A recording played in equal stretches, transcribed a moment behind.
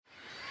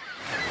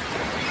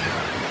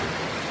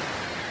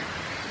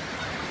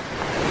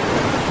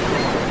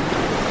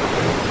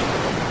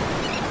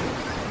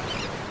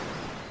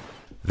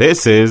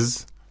This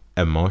is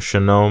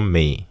Emotional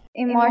Me.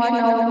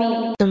 Emotional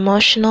me.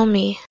 Emotional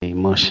me.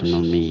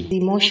 Emotional me.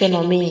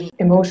 Emotional me.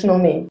 Emotional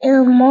me.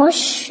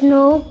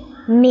 Emotional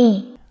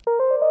me.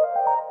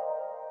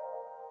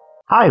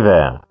 Hi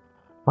there.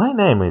 My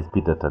name is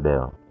Peter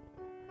Tadeo,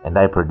 and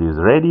I produce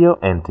radio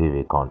and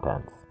TV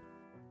contents.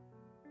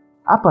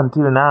 Up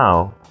until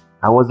now,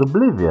 I was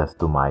oblivious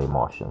to my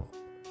emotions.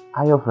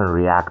 I often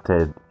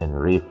reacted in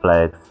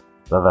reflex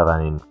rather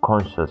than in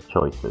conscious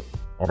choices,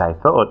 and I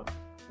thought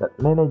that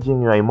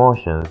managing your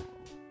emotions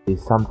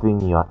is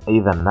something you're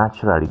either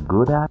naturally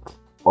good at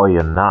or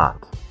you're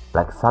not,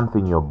 like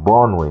something you're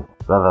born with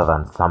rather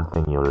than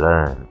something you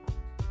learn.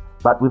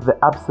 But with the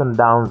ups and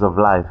downs of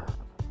life,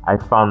 I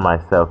found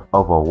myself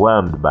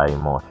overwhelmed by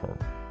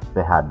emotions.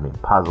 They had me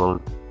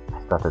puzzled.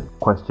 I started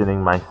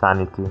questioning my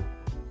sanity,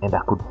 and I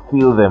could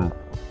feel them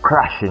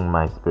crushing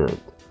my spirit.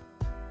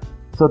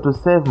 So to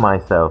save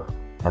myself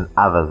and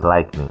others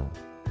like me,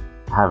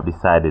 I have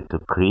decided to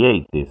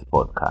create this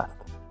podcast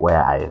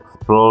where I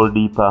explore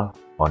deeper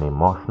on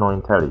emotional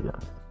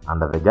intelligence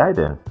under the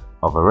guidance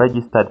of a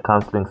registered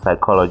counseling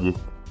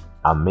psychologist,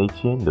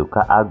 Amici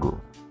Nduka Agu.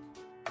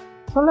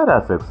 So let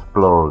us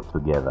explore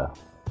together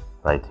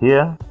right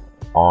here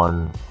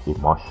on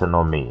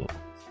Emotional Me.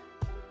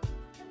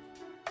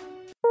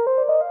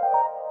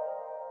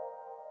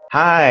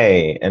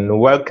 Hi, and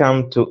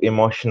welcome to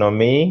Emotional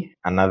Me,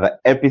 another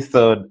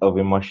episode of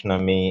Emotional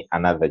Me,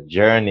 another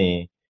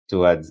journey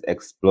towards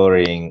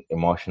exploring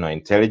emotional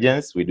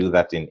intelligence. We do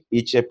that in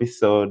each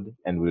episode,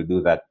 and we'll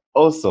do that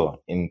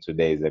also in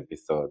today's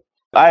episode.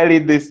 I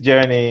lead this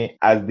journey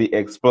as the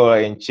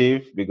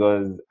explorer-in-chief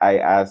because I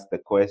ask the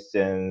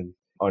questions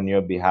on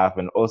your behalf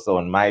and also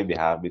on my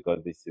behalf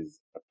because this is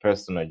a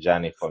personal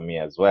journey for me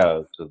as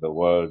well to the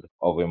world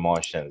of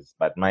emotions.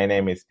 But my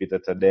name is Peter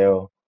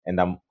Tadeo, and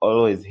I'm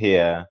always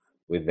here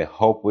with the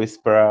Hope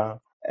Whisperer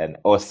and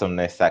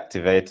Awesomeness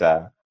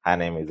Activator. Her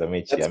name is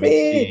Amici. That's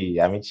me.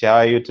 Amici, how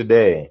are you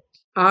today?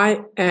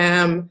 I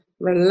am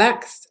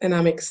relaxed and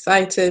I'm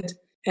excited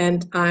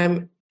and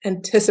I'm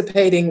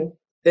anticipating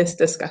this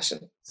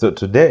discussion. So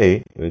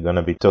today we're going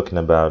to be talking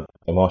about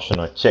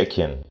emotional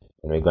check-in, and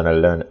we're going to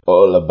learn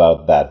all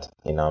about that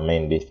in our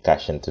main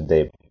discussion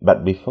today.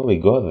 But before we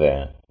go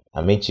there,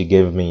 Amici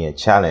gave me a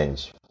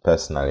challenge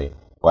personally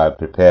while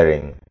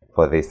preparing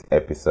for this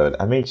episode.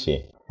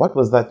 Amici, what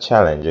was that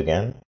challenge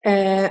again?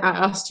 And I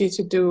asked you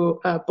to do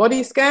a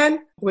body scan,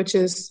 which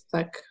is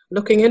like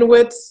looking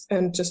inwards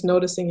and just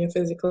noticing your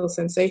physical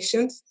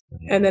sensations.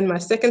 And then my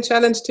second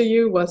challenge to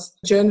you was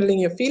journaling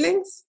your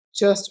feelings,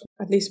 just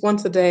at least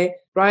once a day,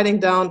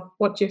 writing down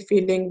what you're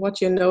feeling, what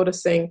you're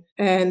noticing,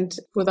 and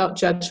without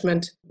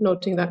judgment,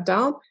 noting that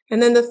down. And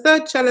then the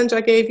third challenge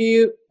I gave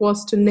you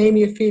was to name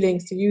your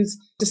feelings, to use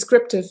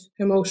descriptive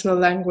emotional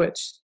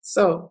language.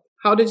 So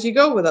how did you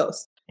go with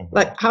those?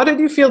 Like, how did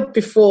you feel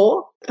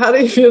before? How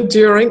did you feel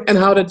during? And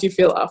how did you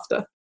feel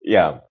after?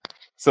 Yeah.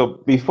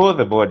 So before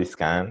the body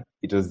scan,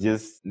 it was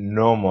just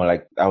normal.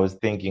 Like I was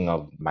thinking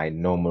of my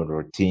normal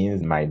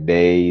routines, my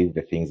day,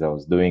 the things I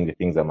was doing, the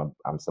things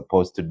I'm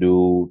supposed to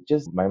do.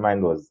 Just my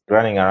mind was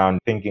running around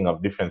thinking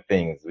of different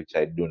things, which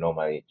I do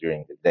normally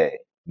during the day.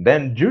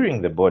 Then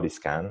during the body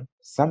scan,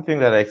 something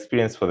that I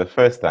experienced for the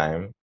first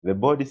time, the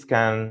body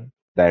scan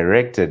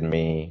directed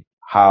me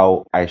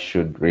how I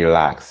should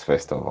relax,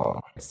 first of all.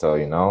 So,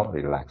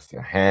 relax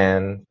your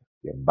hand,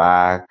 your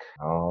back,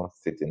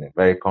 sit in a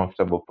very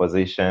comfortable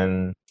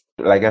position.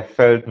 Like I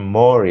felt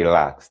more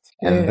relaxed.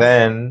 Yes. And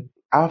then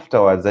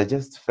afterwards, I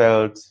just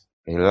felt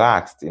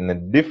relaxed in a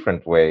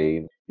different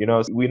way.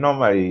 We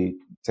normally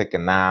take a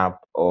nap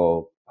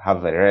or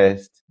have a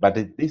rest, but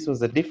this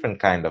was a different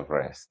kind of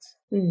rest.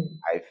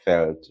 I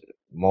felt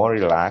more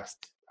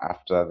relaxed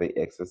after the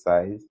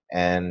exercise,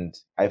 and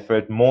I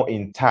felt more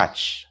in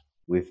touch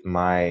with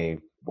my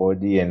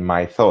body and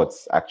my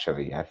thoughts.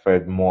 Actually, I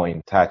felt more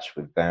in touch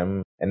with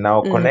them. And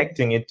now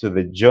connecting it to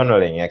the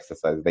journaling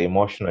exercise, the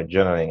emotional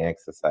journaling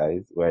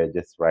exercise, where I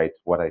just write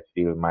what I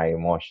feel, my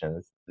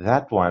emotions,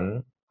 that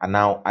one. And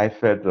now I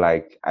felt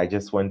like I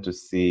just went to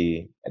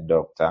see a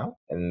doctor,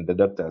 and the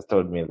doctor has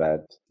told me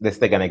that, let's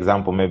take an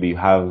example, maybe you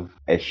have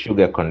a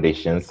sugar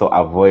condition, so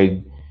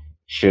avoid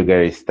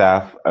sugary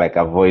stuff, like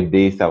avoid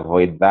this,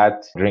 avoid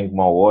that, drink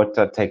more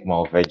water, take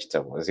more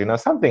vegetables,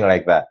 something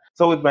like that.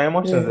 So with my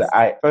emotions, Yes.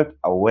 I felt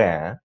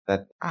aware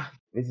that,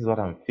 this is what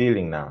I'm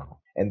feeling now.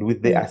 And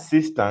with the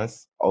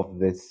assistance of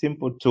the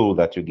simple tool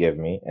that you gave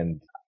me,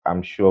 and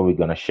I'm sure we're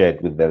going to share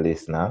it with the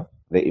listener,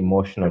 the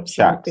emotional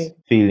chat,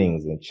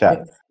 feelings in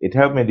chat, it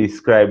helped me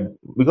describe,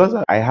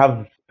 because I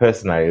have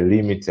personally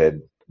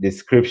limited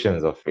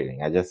descriptions of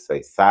feeling. I just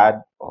say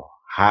sad or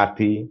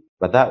happy,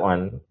 but that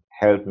one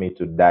helped me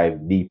to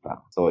dive deeper.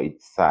 So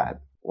it's sad.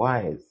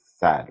 Why is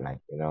sad? Like,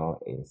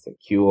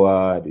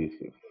 insecure? Do you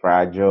feel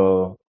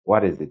fragile?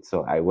 What is it?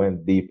 So I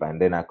went deeper,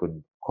 and then I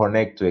could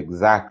connect to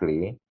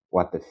exactly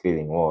what the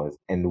feeling was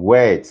and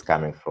where it's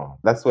coming from.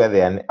 That's where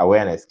the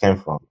awareness came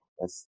from.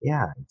 It's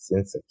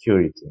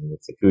insecurity. And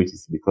insecurity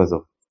is because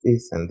of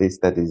this and this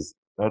that is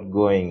not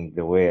going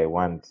the way I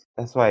want.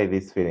 That's why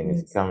this feeling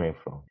is Yes. coming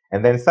from.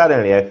 And then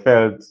suddenly I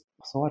felt,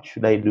 so what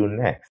should I do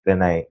next?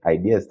 Then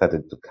ideas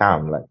started to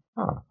come like,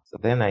 so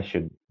then I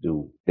should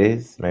do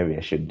this. Maybe I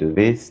should do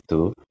this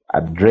to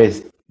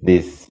address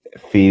this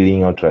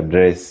feeling or to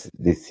address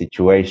this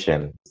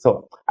situation.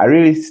 So I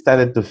really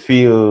started to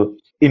feel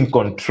in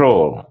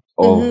control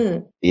of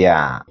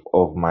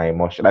of my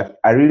emotion.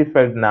 I really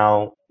felt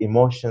now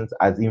emotions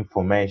as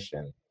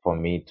information for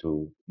me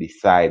to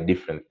decide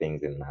different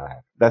things in my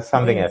life. That's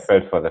something I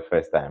felt for the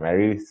first time. I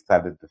really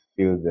started to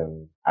feel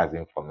them as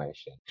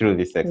information through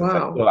this exercise.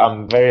 Wow. So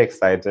I'm very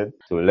excited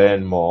to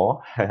learn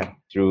more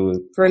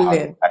through Brilliant.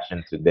 our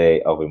discussion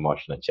today of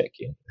emotional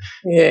check-in.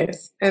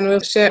 Yes, and we'll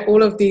share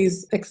all of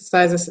these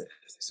exercises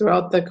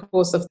throughout the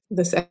course of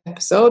this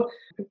episode.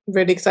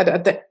 Really excited.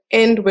 At the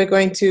end, we're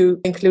going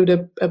to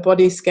include a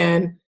body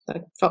scan,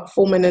 like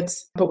 4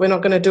 minutes, but we're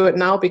not going to do it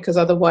now because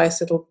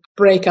otherwise it'll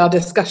break our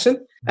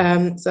discussion.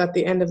 So at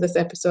the end of this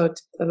episode,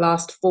 the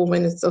last 4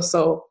 minutes or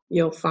so,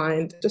 you'll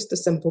find just a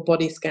simple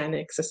body scan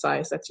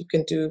exercise that you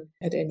can do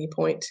at any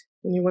point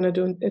when you want to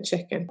do a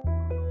check-in.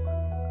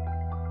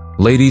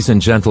 Ladies and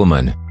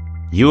gentlemen,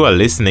 you are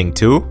listening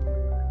to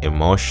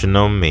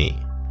Emotional Me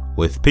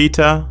with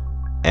Peter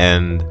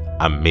and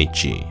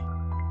Amici.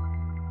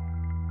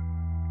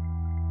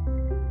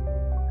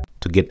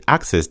 To get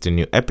access to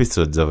new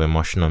episodes of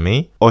Emotional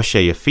Me or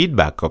share your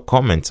feedback or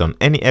comments on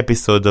any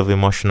episode of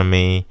Emotional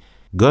Me,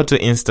 go to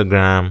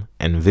Instagram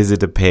and visit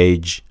the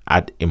page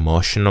at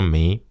Emotional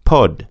Me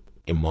Pod.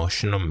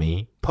 Emotional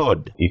Me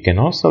Pod. You can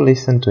also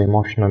listen to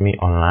Emotional Me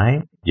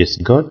online.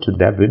 Just go to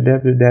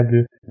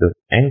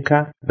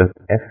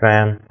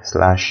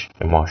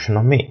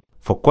www.anchor.fm/emotionalme.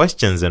 For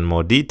questions and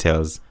more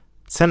details,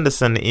 send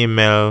us an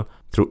email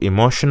through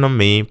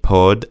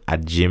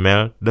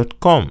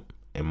emotionalmepod@gmail.com.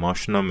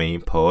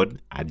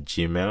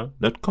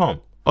 emotionalmepod@gmail.com,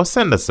 or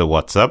send us a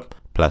WhatsApp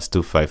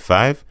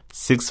 +255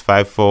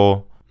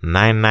 654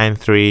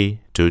 993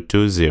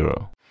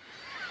 220.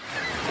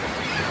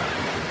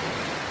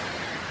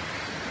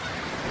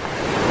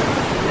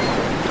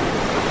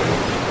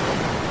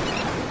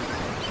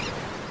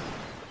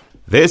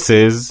 This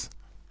is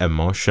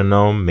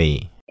Emotional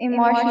Me.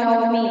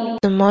 Emotional me.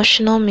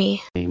 Emotional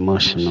me.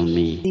 Emotional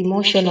me.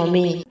 Emotional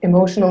me.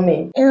 Emotional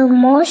me.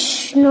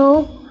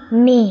 Emotional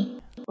me.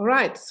 All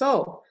right,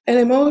 so an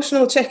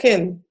emotional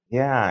check-in.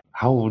 Yeah,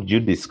 how would you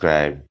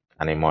describe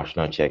an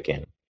emotional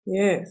check-in?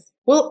 Yes.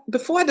 Well,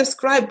 before I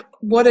describe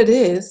what it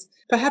is,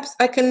 perhaps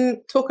I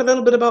can talk a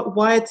little bit about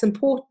why it's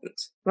important,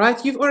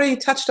 right? You've already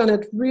touched on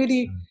it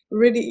really,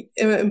 really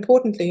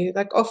importantly.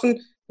 Like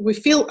often we're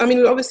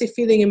obviously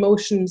feeling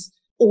emotions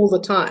all the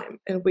time,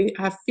 and we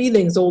have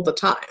feelings all the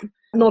time.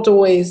 Not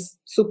always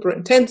super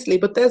intensely,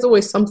 but there's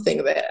always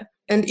something there.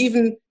 And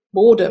even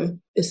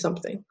boredom is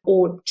something,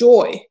 or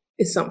joy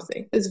is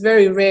something. It's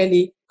very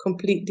rarely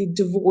completely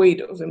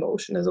devoid of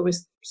emotion. There's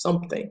always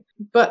something.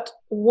 But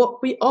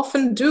what we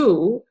often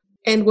do,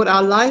 and what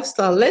our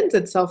lifestyle lends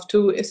itself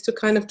to, is to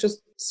kind of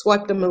just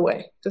swipe them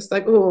away. Just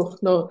like, oh,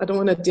 no, I don't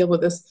want to deal with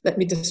this. Let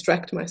me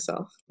distract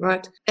myself,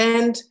 right?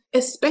 And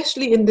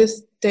especially in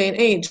this day and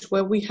age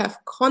where we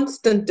have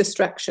constant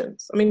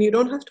distractions. I mean, you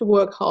don't have to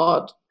work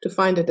hard to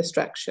find a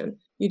distraction.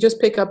 You just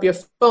pick up your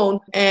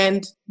phone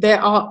and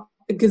there are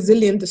a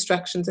gazillion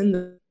distractions in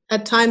them.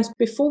 At times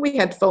before we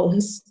had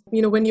phones,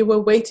 when you were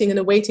waiting in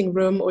a waiting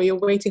room or you're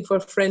waiting for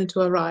a friend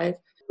to arrive,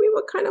 we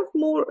were kind of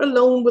more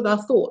alone with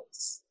our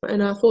thoughts,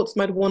 and our thoughts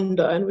might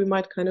wander and we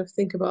might kind of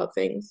think about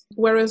things.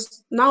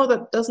 Whereas now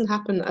that doesn't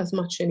happen as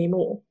much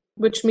anymore,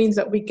 which means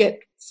that we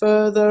get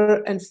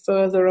further and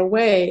further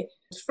away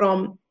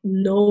from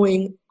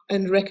knowing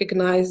and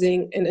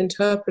recognizing and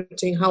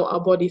interpreting how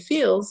our body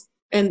feels,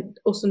 and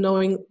also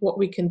knowing what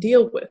we can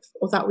deal with,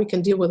 or that we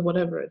can deal with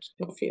whatever it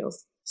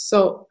feels.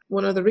 So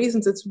one of the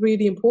reasons it's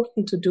really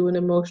important to do an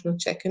emotional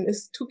check-in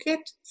is to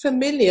get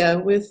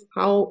familiar with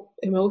how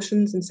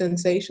emotions and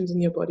sensations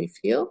in your body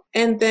feel.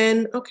 And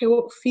then, okay,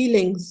 what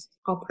feelings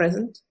are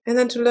present? And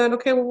then to learn,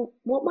 okay, well,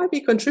 what might be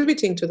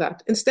contributing to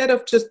that? Instead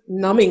of just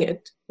numbing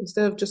it,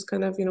 instead of just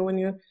kind of, when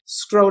you're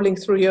scrolling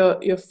through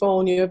your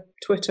phone, your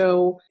Twitter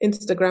or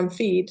Instagram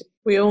feed,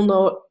 we all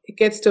know it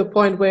gets to a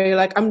point where you're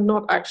like, I'm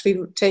not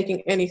actually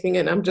taking anything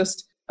in. I'm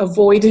just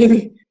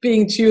avoiding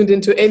being tuned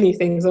into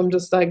anything. So I'm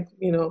just like,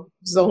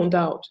 zoned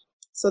out.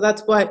 So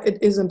that's why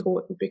it is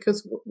important,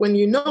 because when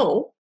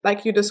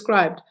like you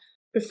described,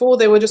 before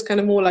they were just kind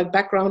of more like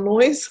background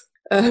noise,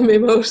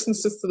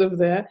 emotions just sort of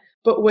there.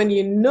 But when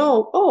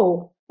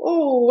oh,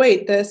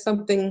 wait, there's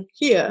something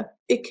here,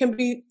 it can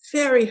be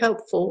very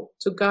helpful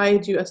to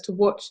guide you as to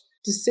what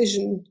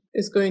decision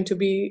is going to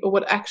be, or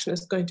what action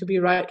is going to be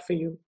right for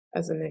you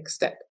as a next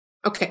step.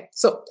 Okay,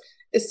 so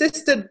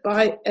assisted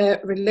by a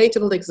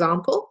relatable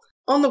example,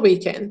 on the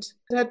weekend,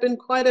 it had been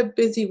quite a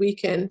busy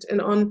weekend,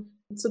 and on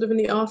sort of in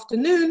the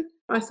afternoon,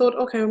 I thought,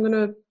 okay, I'm going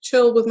to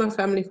chill with my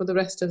family for the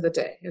rest of the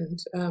day, and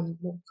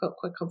felt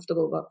quite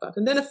comfortable about that.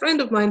 And then a friend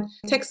of mine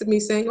texted me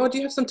saying, oh, do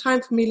you have some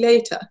time for me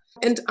later?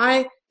 And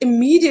I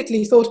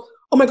immediately thought,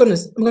 oh my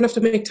goodness, I'm going to have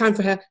to make time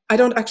for her. I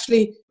don't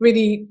actually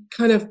really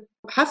kind of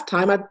have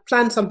time. I'd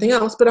planned something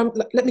else, but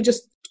let me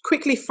just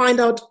quickly find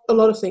out a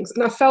lot of things.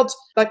 And I felt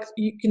like,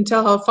 you can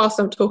tell how fast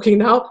I'm talking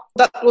now.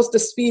 That was the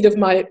speed of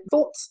my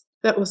thoughts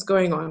that was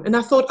going on. And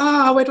I thought,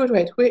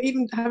 wait. We're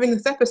even having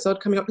this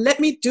episode coming up. Let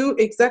me do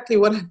exactly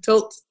what I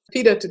told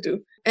Peter to do.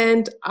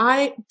 And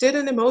I did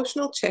an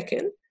emotional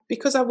check-in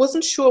because I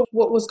wasn't sure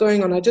what was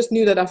going on. I just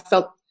knew that I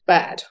felt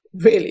bad,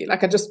 really.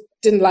 Like I just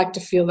didn't like to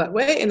feel that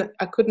way and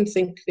I couldn't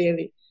think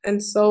clearly.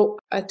 And so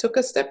I took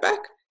a step back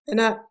and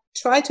I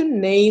tried to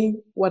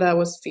name what I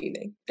was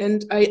feeling.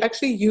 And I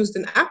actually used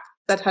an app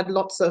that had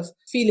lots of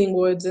feeling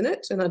words in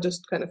it. And I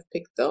just kind of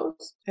picked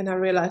those. And I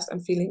realized I'm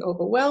feeling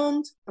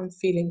overwhelmed. I'm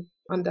feeling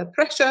under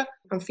pressure.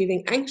 I'm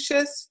feeling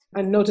anxious.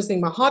 I'm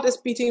noticing my heart is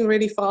beating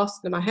really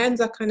fast and my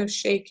hands are kind of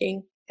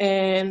shaking.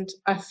 And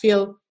I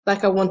feel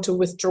like I want to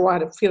withdraw.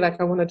 I feel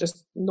like I want to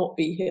just not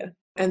be here.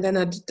 And then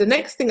the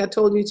next thing I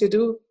told you to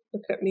do,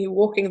 look at me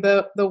walking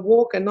the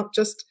walk and not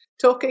just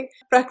talking,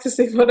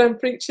 practicing what I'm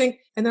preaching.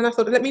 And then I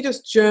thought, let me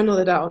just journal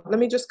it out. Let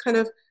me just kind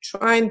of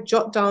try and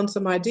jot down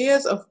some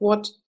ideas of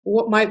what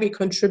might be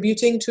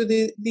contributing to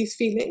these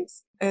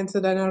feelings. And so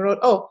then I wrote,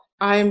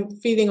 I'm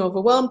feeling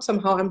overwhelmed.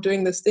 Somehow I'm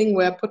doing this thing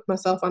where I put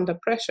myself under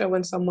pressure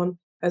when someone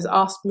has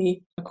asked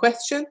me a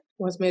question,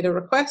 was made a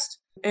request.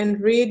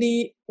 And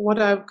really what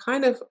I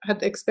kind of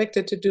had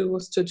expected to do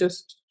was to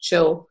just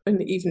chill in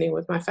the evening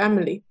with my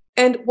family.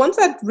 And once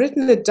I'd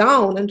written it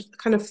down and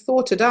kind of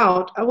thought it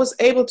out, I was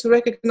able to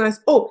recognize,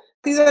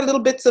 these are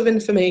little bits of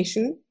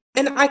information.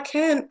 And I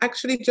can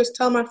actually just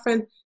tell my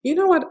friend, you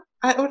know what,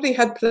 I already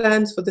had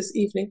plans for this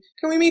evening.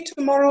 Can we meet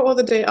tomorrow or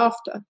the day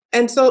after?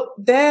 And so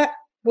there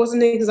was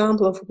an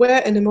example of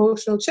where an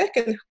emotional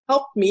check-in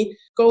helped me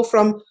go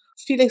from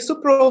feeling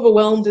super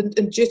overwhelmed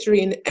and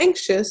jittery and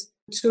anxious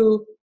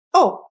to,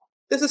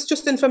 this is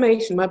just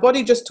information. My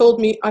body just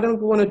told me I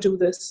don't want to do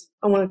this.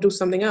 I want to do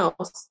something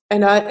else.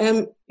 And I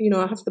am,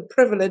 I have the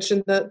privilege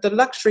and the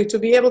luxury to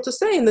be able to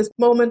say in this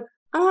moment,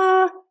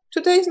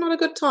 today's not a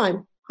good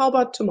time. How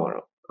about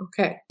tomorrow?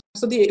 Okay.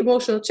 So the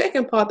emotional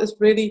check-in part is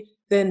really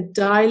then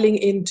dialing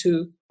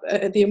into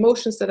the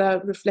emotions that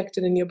are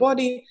reflected in your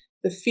body,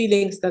 the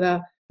feelings that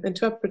are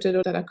interpreted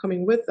or that are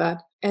coming with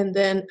that, and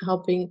then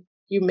helping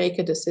you make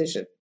a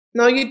decision.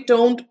 Now, you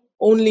don't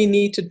only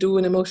need to do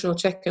an emotional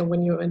check-in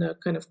when you're in a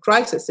kind of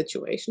crisis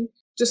situation.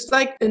 Just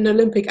like an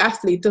Olympic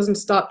athlete doesn't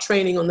start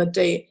training on the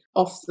day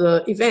of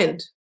the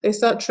event. They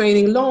start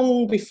training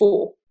long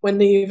before, when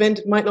the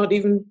event might not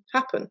even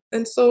happen.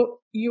 And so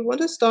you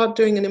want to start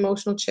doing an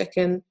emotional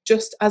check-in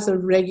just as a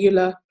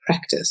regular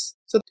practice.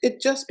 So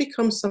it just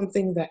becomes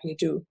something that you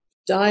do.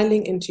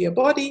 Dialing into your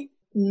body,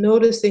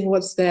 noticing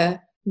what's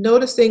there,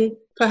 noticing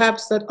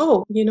perhaps that,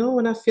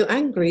 when I feel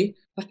angry,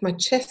 like my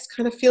chest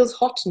kind of feels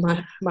hot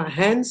and my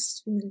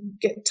hands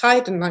get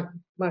tight and like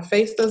my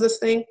face does this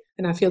thing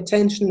and I feel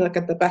tension like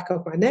at the back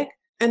of my neck.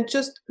 And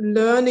just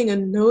learning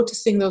and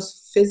noticing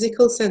those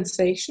physical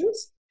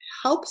sensations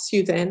helps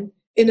you then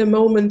in a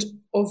moment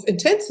of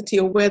intensity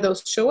or where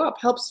those show up,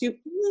 helps you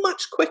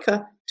much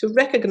quicker to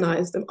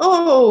recognize them.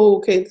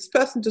 Okay, this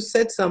person just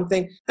said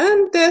something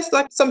and there's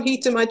like some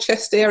heat in my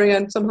chest area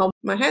and somehow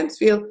my hands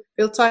feel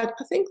tight.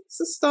 I think this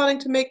is starting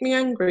to make me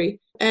angry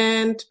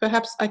and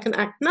perhaps I can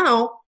act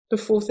now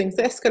before things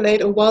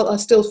escalate or while I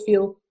still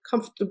feel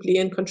comfortably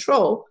in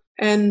control,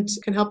 and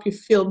can help you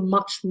feel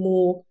much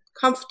more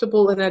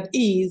comfortable and at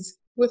ease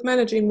with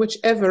managing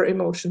whichever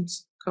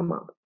emotions come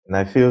up. And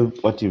I feel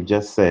what you've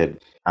just said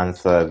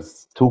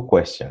answers two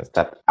questions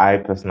that I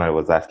personally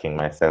was asking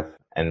myself,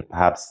 and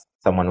perhaps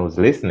someone who's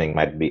listening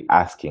might be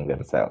asking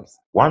themselves.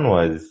 One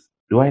was,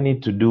 do I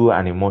need to do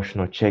an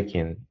emotional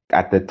check-in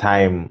at the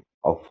time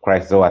of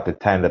crisis or at the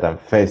time that I'm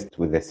faced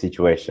with a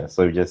situation?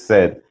 So you just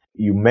said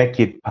you make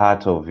it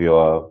part of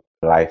your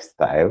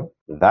lifestyle.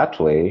 That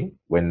way,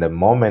 when the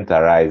moment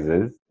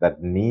arises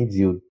that needs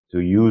you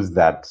to use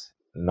that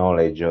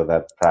knowledge or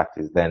that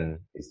practice, then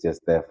it's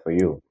just there for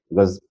you.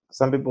 Because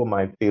some people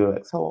might feel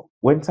like, so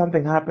when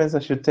something happens, I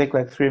should take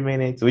like 3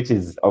 minutes, which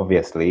is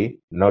obviously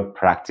not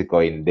practical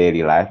in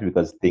daily life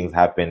because things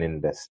happen in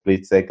the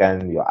split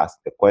second. You ask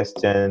the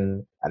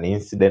question, an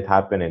incident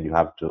happened, and you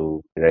have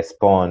to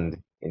respond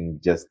in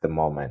just the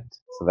moment.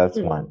 So that's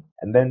one.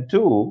 And then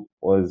two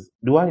was,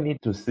 do I need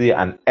to see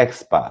an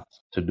expert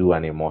to do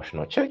an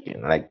emotional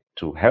check-in, like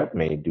to help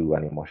me do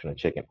an emotional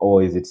check-in?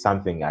 Or is it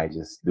something I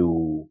just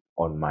do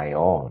on my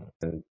own?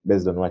 And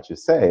based on what you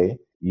say,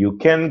 you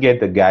can get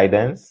the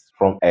guidance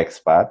from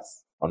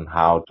experts on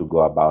how to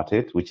go about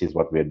it, which is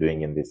what we're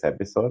doing in this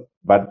episode,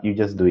 but you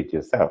just do it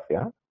yourself,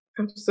 yeah?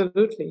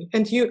 Absolutely.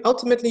 And you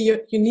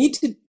need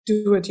to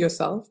do it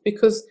yourself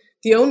because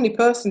the only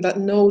person that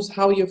knows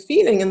how you're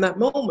feeling in that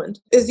moment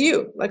is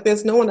you. Like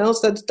there's no one else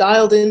that's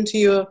dialed into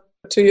your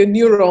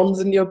neurons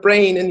in your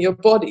brain and your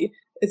body.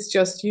 It's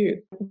just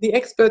you. The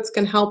experts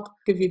can help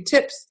give you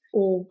tips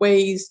or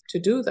ways to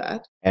do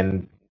that.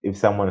 And if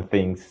someone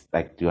thinks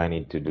like, do I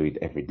need to do it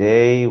every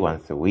day,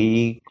 once a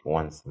week,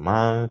 once a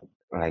month?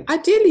 Like,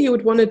 ideally you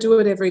would want to do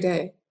it every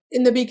day.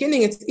 in the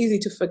beginning, it's easy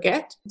to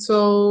forget.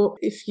 So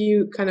if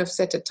you kind of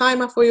set a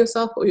timer for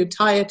yourself, or you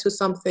tie it to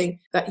something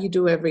that you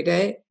do every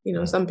day,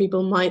 some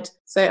people might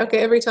say, okay,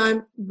 every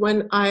time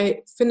when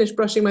I finish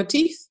brushing my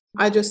teeth,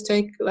 I just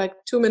take like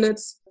 2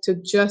 minutes to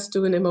just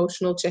do an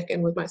emotional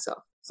check-in with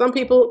myself. Some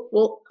people,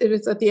 well, if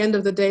it's at the end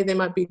of the day, they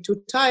might be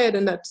too tired,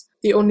 and that's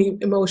the only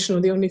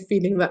emotion, the only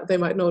feeling that they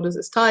might notice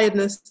is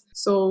tiredness.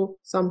 So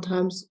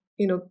sometimes,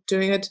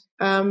 doing it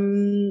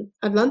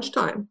at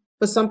lunchtime.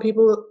 For some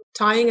people,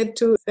 tying it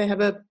to, they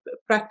have a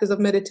practice of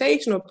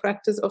meditation or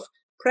practice of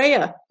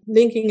prayer,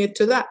 linking it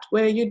to that,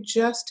 where you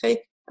just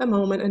take a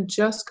moment and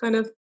just kind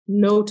of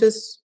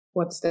notice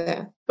what's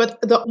there.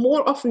 But the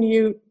more often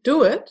you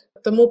do it,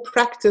 the more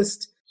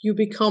practiced you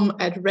become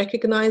at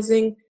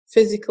recognizing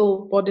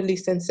physical bodily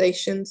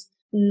sensations,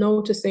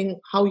 noticing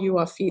how you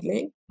are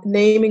feeling,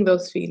 naming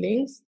those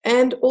feelings,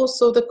 and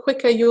also the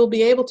quicker you'll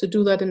be able to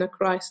do that in a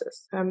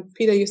crisis.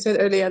 Peter, you said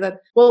earlier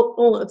that,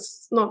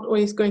 it's not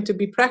always going to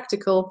be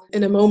practical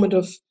in a moment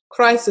of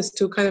crisis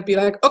to kind of be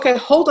like, okay,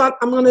 hold on,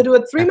 I'm going to do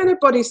a 3-minute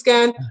body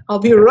scan. I'll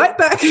be right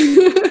back.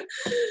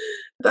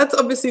 That's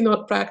obviously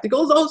not practical,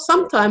 although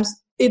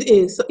sometimes it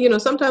is.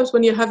 Sometimes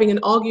when you're having an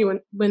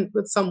argument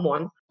with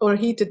someone or a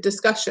heated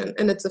discussion,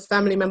 and it's a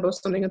family member or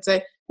something, and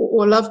say,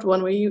 or a loved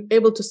one, where you're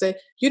able to say,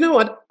 you know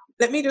what,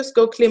 let me just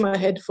go clear my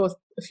head for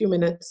a few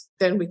minutes,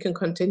 then we can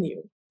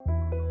continue.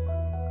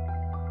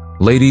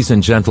 Ladies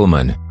and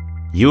gentlemen,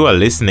 you are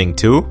listening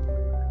to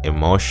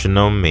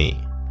Emotional Me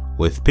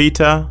with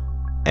Peter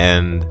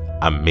and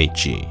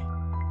Amici.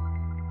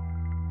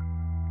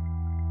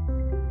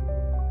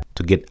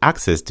 To get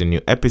access to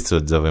new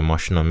episodes of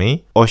Emotional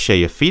Me, or share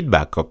your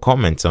feedback or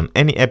comments on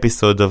any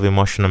episode of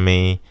Emotional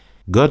Me,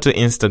 go to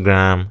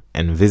Instagram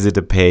and visit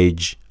the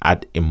page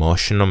at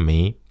Emotional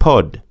Me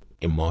Pod.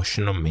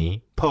 Emotional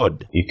Me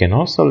Pod. You can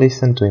also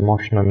listen to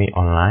Emotional Me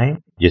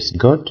online. Just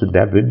go to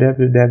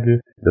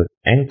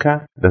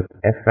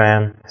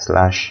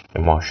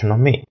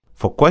www.anchor.fm/emotionalme.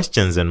 For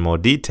questions and more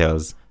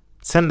details,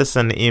 send us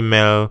an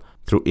email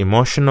through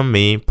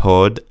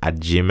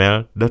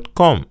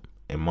emotionalmepod@gmail.com.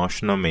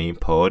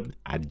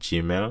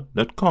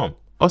 emotionalmepod@gmail.com,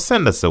 or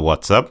send us a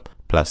WhatsApp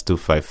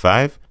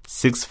 +255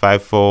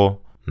 654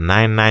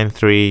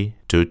 993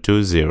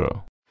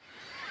 220.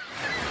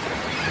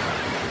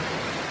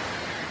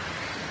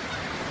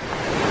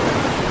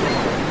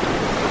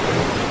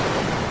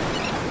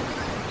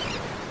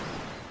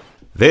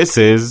 This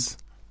is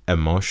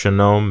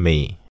Emotional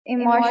Me.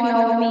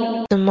 Emotional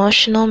me.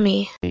 Emotional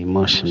me.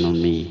 Emotional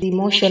me.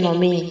 Emotional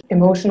me.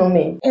 Emotional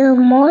me.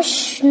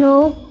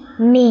 Emotional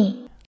me.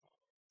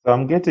 So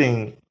I'm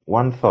getting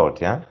one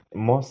thought, yeah?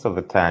 Most of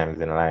the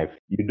times in life,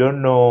 you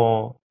don't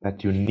know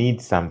that you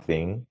need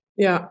something.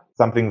 Yeah.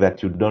 Something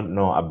that you don't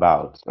know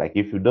about. Like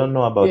if you don't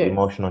know about Yes.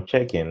 emotional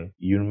check-in,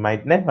 you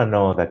might never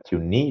know that you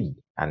need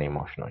an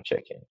emotional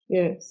check-in.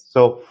 Yes.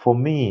 So for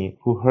me,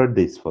 who heard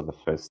this for the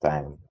first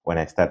time when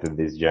I started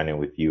this journey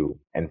with you,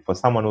 and for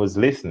someone who's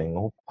listening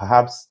who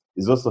perhaps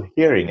is also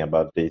hearing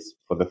about this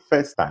for the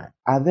first time,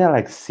 are there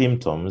like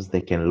symptoms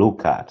they can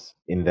look at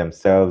in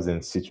themselves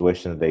in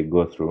situations they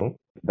go through,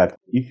 that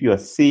if you are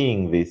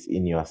seeing this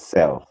in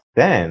yourself,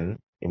 then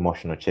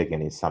emotional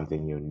check-in is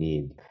something you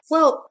need?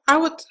 Well, I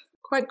would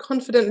quite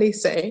confidently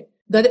say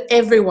that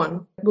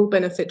everyone will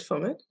benefit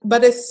from it,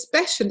 but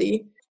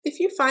especially if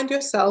you find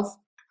yourself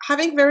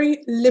having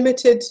very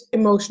limited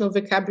emotional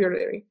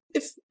vocabulary.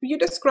 If you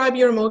describe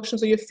your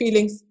emotions or your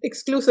feelings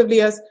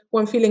exclusively as,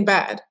 well, I'm feeling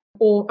bad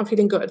or I'm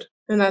feeling good,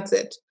 and that's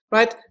it,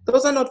 right?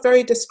 Those are not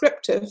very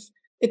descriptive.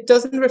 It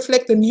doesn't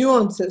reflect the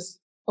nuances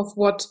of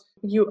what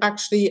you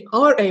actually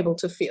are able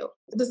to feel.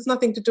 This has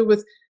nothing to do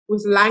with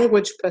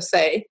language per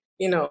se,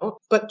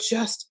 but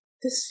just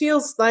this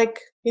feels like,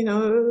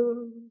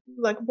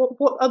 like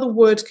what other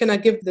word can I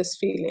give this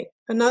feeling?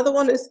 Another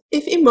one is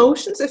if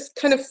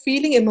kind of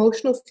feeling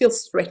emotional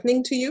feels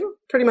threatening to you.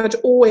 Pretty much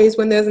always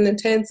when there's an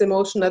intense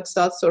emotion that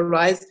starts to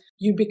arise,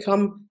 you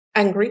become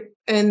angry.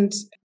 And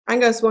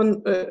anger is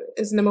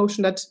an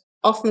emotion that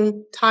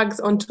often tags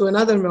onto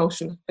another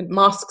emotion and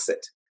masks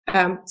it.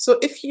 So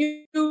if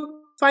you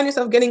find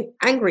yourself getting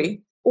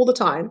angry all the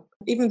time,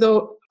 even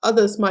though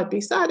others might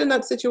be sad in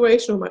that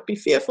situation or might be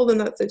fearful in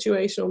that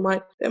situation,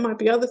 or there might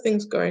be other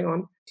things going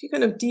on, if you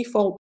kind of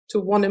default to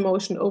one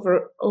emotion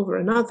over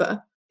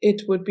another,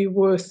 it would be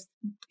worth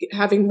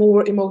having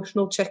more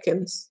emotional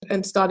check-ins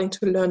and starting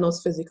to learn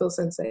those physical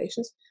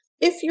sensations.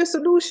 If your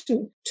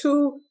solution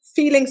to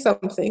feeling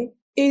something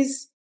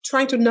is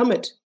trying to numb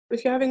it,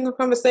 if you're having a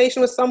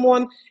conversation with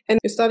someone and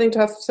you're starting to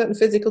have certain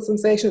physical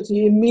sensations,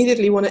 you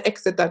immediately want to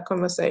exit that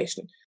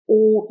conversation,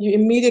 or you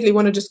immediately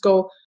want to just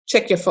go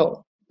check your phone,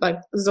 like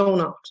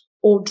zone out,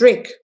 or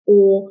drink,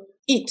 or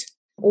eat,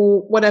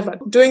 or whatever.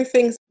 Doing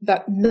things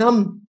that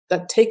numb,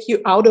 that take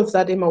you out of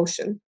that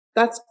emotion,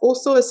 that's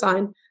also a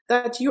sign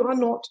that you are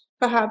not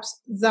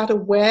perhaps that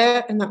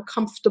aware and that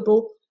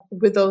comfortable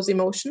with those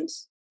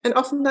emotions. And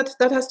often that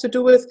has to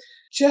do with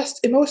just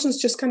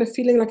emotions just kind of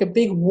feeling like a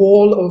big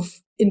wall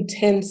of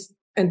intense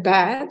and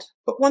bad.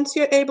 But once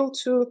you're able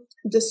to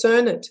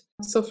discern it,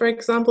 so for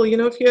example,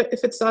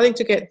 if it's starting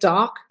to get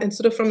dark and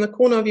sort of from the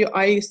corner of your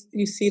eye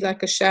you see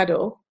like a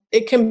shadow,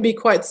 it can be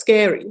quite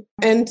scary.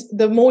 And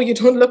the more you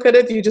don't look at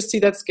it, you just see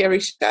that scary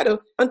shadow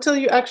until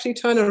you actually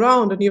turn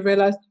around and you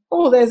realize,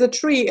 oh, there's a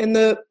tree and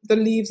the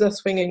leaves are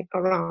swinging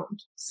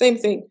around. Same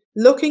thing,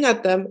 looking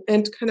at them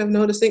and kind of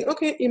noticing,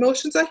 okay,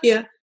 emotions are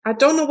here. I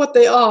don't know what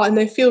they are and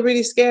they feel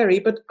really scary,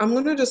 but I'm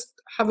going to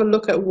just have a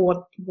look at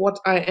what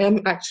I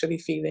am actually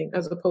feeling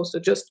as opposed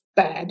to just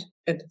bad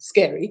and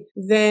scary.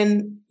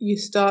 Then you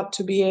start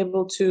to be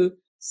able to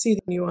see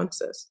the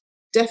nuances.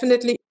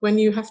 Definitely when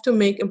you have to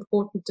make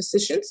important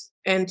decisions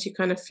and you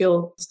kind of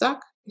feel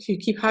stuck, if you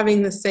keep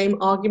having the same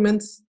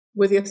arguments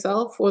with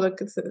yourself or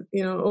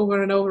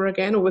over and over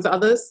again or with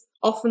others,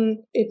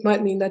 often it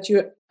might mean that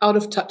you're out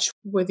of touch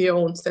with your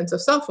own sense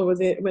of self or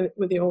with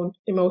your own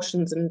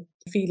emotions and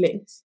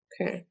feelings.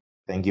 Okay.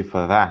 Thank you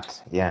for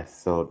that.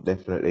 Yes, so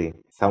definitely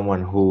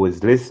someone who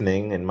is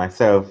listening and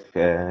myself,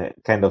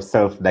 kind of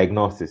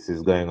self-diagnosis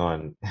is going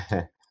on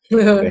in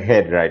the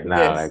head right now.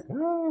 Yes. Like,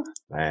 oh,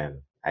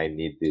 man, I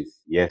need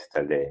this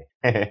yesterday.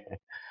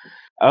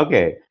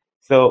 Okay,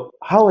 so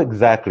how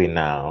exactly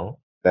now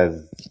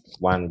does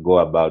one go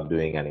about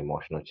doing an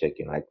emotional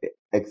check-in, like the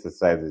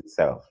exercise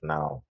itself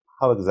now?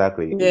 How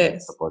exactly is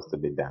it supposed to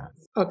be done?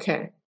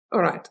 Okay,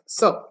 all right.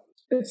 So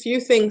a few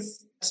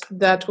things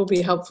that will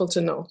be helpful to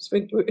know. So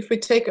if we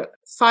take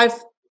 5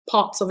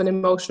 parts of an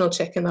emotional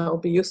check-in, that will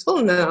be useful,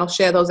 and then I'll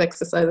share those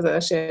exercises that I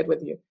shared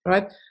with you. All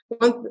right.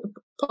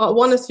 Part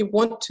one is you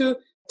want to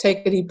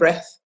take a deep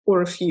breath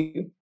or a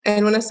few.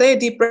 And when I say a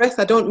deep breath,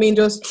 I don't mean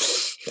just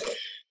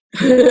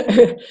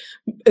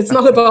it's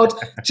not about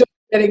just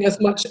getting as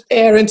much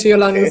air into your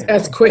lungs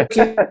as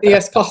quickly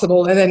as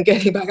possible and then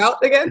getting back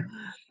out again.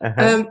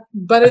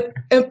 But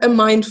a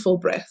mindful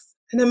breath.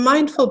 And a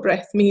mindful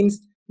breath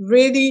means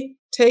really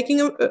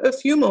taking a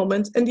few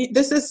moments, and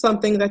this is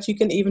something that you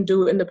can even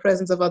do in the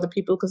presence of other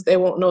people because they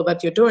won't know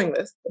that you're doing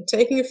this. But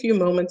taking a few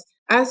moments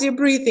as you're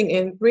breathing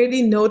in,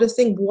 really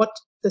noticing what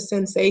the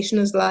sensation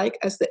is like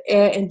as the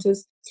air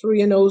enters through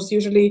your nose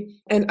usually,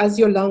 and as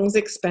your lungs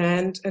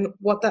expand and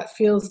what that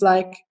feels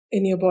like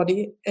in your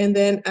body, and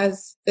then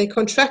as they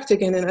contract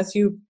again and as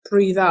you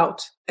breathe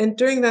out. And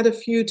doing that a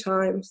few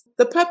times.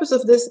 The purpose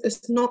of this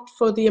is not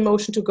for the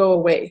emotion to go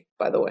away,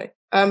 by the way.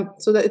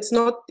 So that it's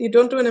not, you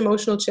don't do an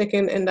emotional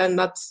check-in and then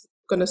that's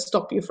going to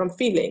stop you from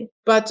feeling.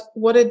 But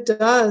what it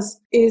does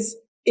is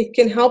it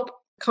can help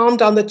calm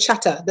down the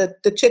chatter,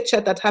 the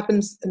chit-chat that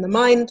happens in the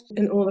mind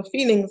and all the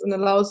feelings, and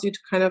allows you to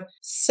kind of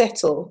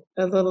settle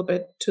a little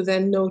bit to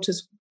then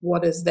notice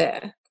what is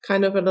there.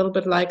 Kind of a little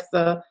bit like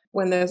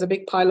when there's a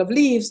big pile of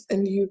leaves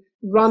and you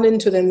run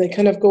into them, they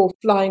kind of go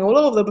flying all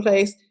over the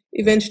place.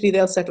 Eventually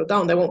they'll settle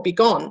down. They won't be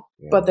gone,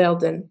 but they'll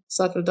then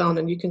settle down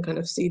and you can kind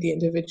of see the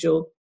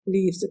individual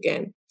leaves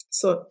again.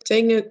 So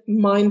taking a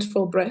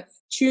mindful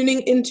breath, tuning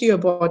into your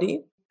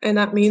body, and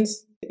that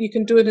means you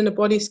can do it in a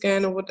body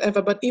scan or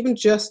whatever, but even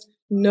just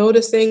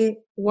noticing,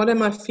 what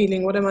am I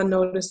feeling? What am I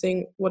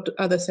noticing? What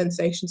are the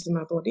sensations in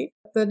my body?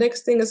 The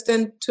next thing is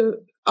then to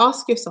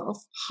ask yourself,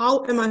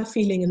 how am I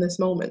feeling in this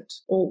moment?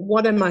 Or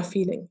what am I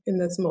feeling in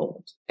this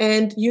moment?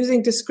 And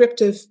using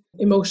descriptive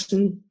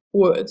emotion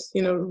words,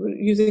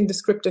 using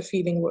descriptive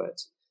feeling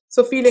words.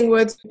 So feeling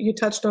words, you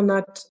touched on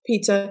that,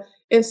 Peter,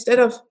 instead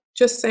of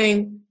just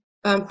saying,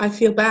 I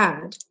feel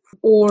bad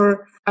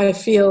or I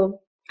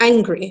feel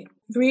angry,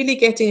 really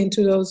getting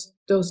into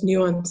those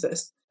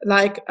nuances.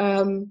 Like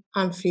I'm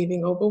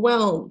feeling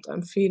overwhelmed,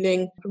 I'm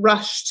feeling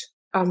rushed,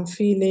 I'm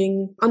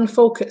feeling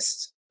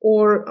unfocused,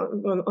 or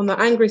on the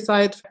angry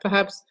side,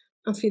 perhaps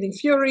I'm feeling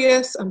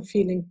furious, I'm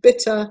feeling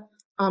bitter,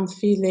 I'm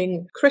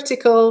feeling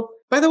critical.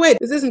 By the way,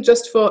 this isn't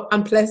just for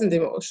unpleasant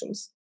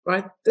emotions,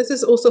 right? This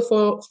is also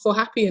for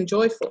happy and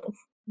joyful,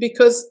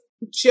 because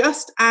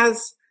just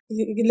as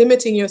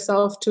limiting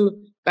yourself to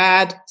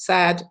bad,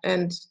 sad,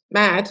 and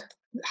mad,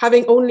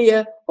 having only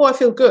I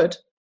feel good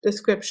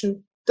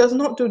description does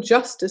not do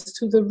justice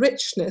to the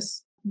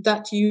richness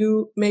that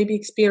you may be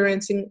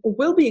experiencing or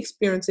will be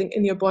experiencing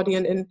in your body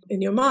and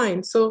in your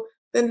mind. So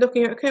then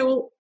looking at,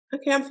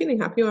 I'm feeling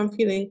happy, or I'm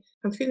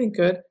feeling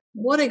good.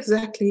 What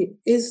exactly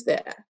is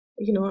there?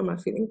 Am I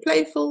feeling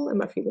playful?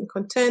 Am I feeling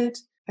content?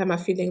 Am I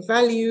feeling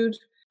valued,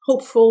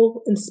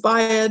 hopeful,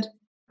 inspired,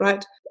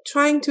 right?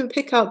 Trying to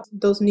pick out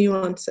those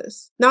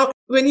nuances. Now,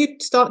 when you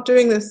start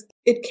doing this,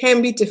 it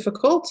can be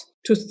difficult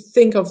to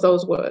think of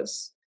those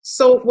words.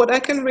 So what I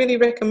can really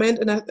recommend,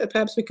 and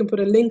perhaps we can put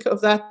a link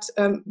of that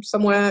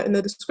somewhere in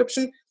the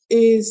description,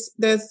 is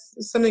there's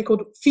something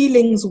called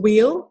Feelings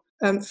Wheel,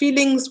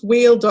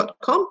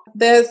 feelingswheel.com.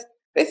 There's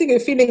basically a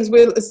feelings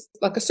wheel is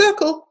like a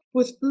circle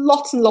with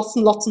lots and lots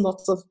and lots and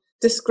lots of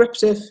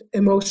descriptive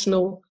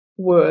emotional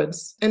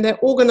words. And they're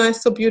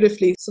organized so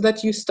beautifully so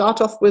that you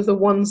start off with the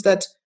ones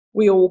that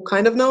we all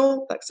kind of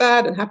know, like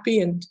sad and happy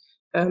and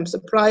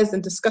surprised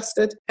and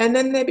disgusted, and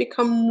then they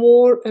become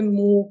more and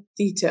more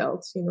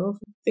detailed,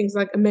 things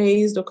like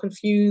amazed or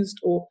confused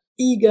or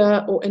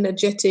eager or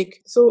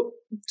energetic. So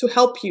to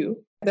help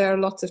you, there are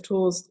lots of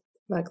tools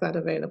like that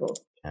available.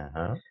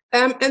 Uh-huh.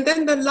 And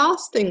then the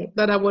last thing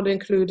that I would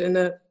include in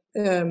a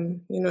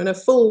in a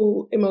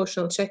full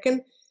emotional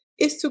check-in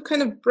is to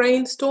kind of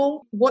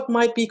brainstorm what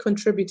might be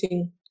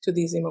contributing to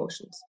these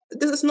emotions.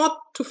 This is not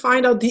to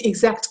find out the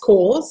exact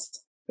cause,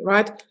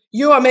 right?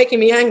 You are making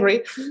me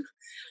angry.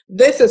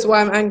 This is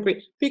why I'm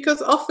angry,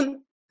 because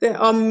often there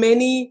are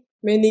many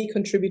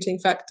contributing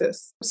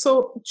factors.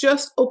 So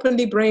just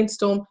openly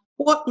brainstorm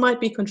what might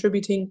be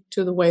contributing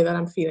to the way that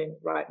I'm feeling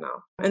right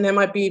now. And there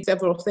might be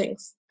several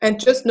things. And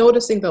just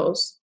noticing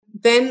those,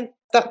 then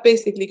that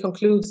basically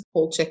concludes the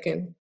whole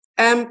check-in.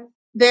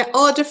 There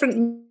are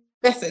different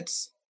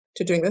methods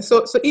to doing this.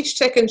 So each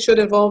check-in should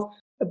involve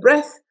a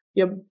breath,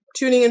 you're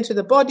tuning into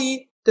the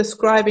body,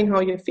 describing how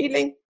you're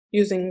feeling,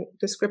 using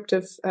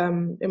descriptive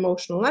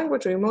emotional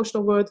language or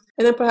emotional words,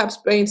 and then perhaps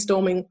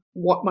brainstorming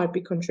what might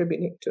be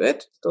contributing to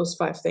it, those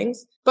 5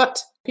 things.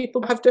 But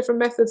people have different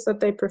methods that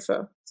they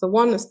prefer. So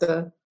one is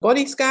the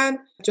body scan,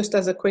 just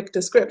as a quick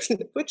description,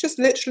 which is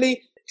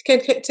literally,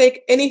 can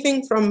take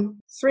anything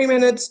from 3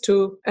 minutes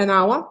to an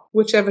hour,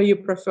 whichever you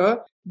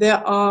prefer.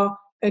 There are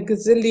a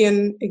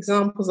gazillion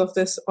examples of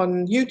this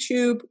on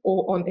YouTube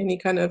or on any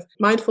kind of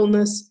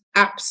mindfulness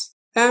apps.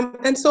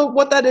 And so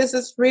what that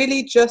is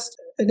really just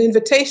an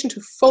invitation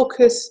to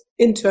focus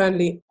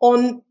internally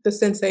on the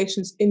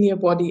sensations in your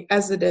body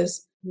as it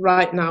is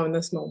right now in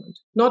this moment.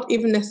 Not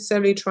even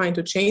necessarily trying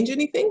to change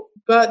anything,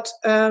 but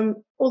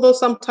although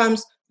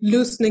sometimes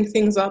loosening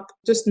things up,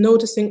 just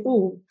noticing,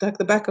 like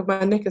the back of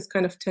my neck is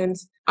kind of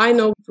tense. I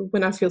know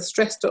when I feel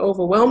stressed or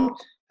overwhelmed,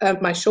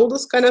 my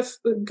shoulders kind of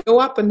go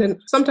up, and then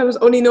sometimes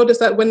only notice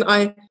that when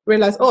I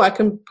realize, I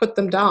can put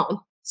them down.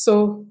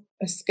 So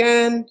a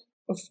scan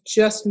of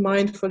just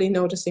mindfully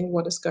noticing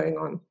what is going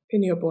on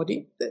in your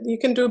body. You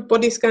can do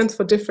body scans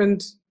for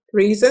different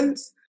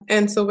reasons.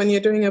 And so when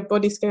you're doing a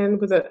body scan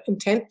with an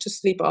intent to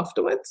sleep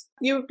afterwards,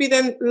 you would be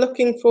then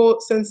looking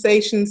for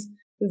sensations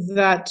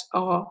that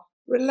are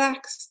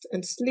relaxed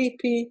and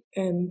sleepy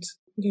and,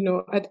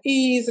 at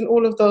ease and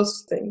all of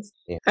those things.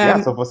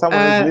 Yeah, so for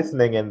someone who's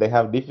listening and they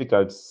have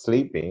difficulty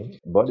sleeping,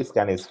 body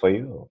scan is for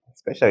you,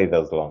 especially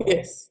those long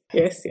ones.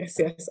 Yes.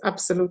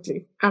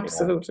 Absolutely.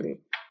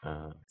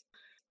 Yeah.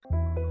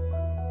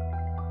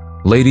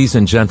 Ladies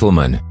and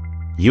gentlemen,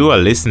 you are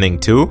listening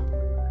to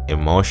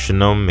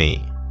Emotional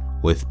Me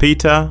with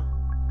Peter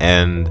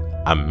and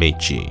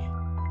Amici.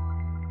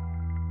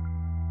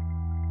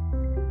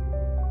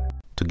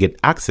 To get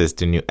access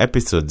to new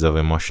episodes of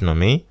Emotional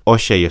Me or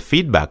share your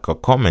feedback or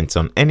comments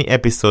on any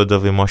episode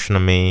of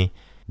Emotional Me,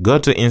 go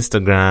to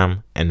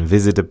Instagram and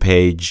visit the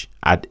page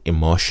at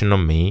Emotional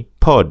Me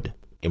Pod.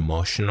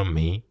 Emotional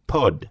Me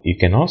Pod. You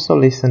can also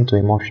listen to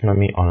Emotional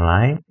Me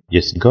online.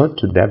 Just go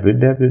to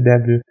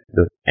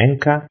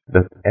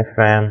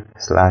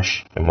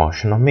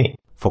www.anchor.fm/emotionalme.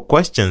 For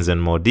questions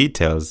and more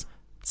details,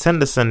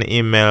 send us an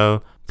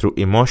email through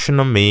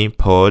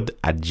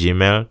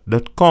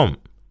emotionalmepod@gmail.com.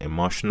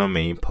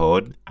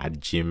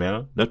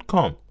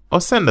 emotionalmepod@gmail.com,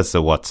 or send us a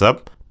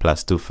WhatsApp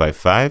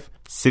 +255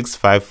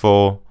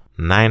 654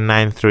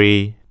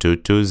 993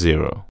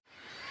 220.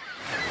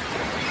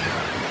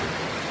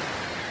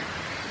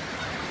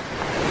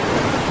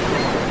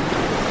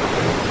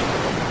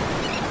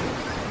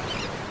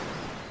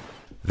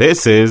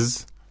 This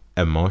is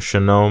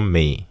Emotional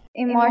Me.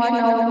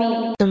 Emotional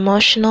me.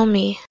 Emotional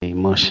me.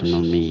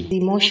 Emotional me.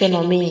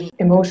 Emotional me.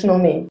 Emotional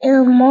me.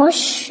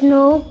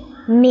 Emotional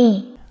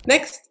me.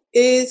 Next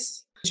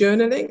is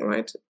journaling,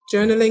 right?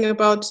 Journaling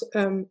about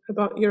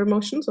your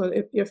emotions or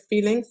your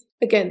feelings.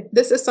 Again,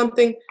 this is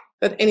something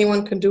that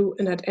anyone can do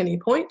and at any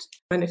point.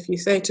 And if you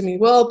say to me,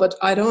 well, but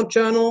I don't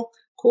journal,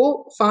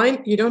 cool,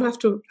 fine. You don't have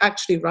to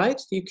actually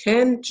write. You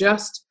can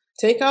just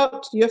take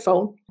out your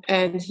phone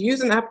and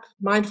use an app,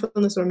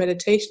 mindfulness or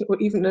meditation, or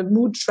even a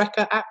mood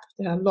tracker app.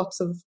 There are lots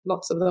of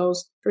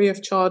those free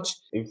of charge.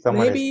 If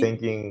someone is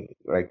thinking,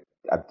 like,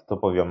 at the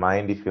top of your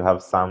mind, if you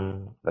have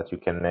some that you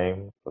can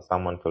name for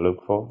someone to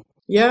look for?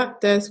 Yeah,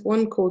 there's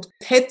one called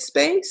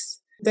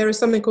Headspace. There is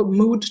something called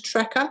Mood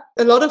Tracker.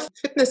 A lot of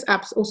fitness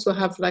apps also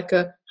have like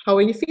a how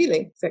are you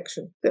feeling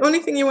section. The only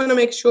thing you want to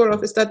make sure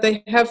of is that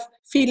they have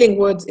feeling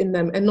words in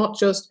them and not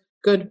just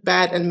good,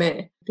 bad, and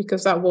meh,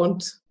 because that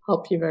won't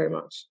help you very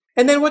much.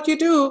 And then what you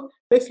do,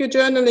 if you're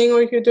journaling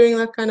or if you're doing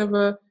that kind of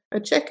a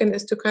check-in,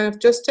 is to kind of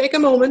just take a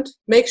moment,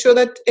 make sure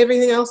that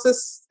everything else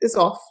is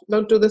off.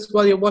 Don't do this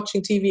while you're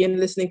watching TV and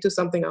listening to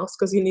something else,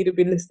 because you need to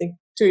be listening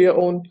to your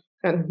own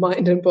kind of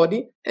mind and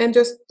body, and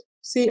just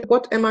see,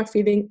 what am I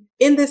feeling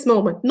in this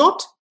moment?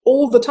 Not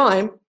all the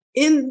time,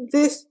 in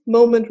this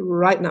moment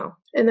right now.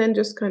 And then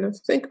just kind of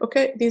think,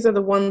 okay, these are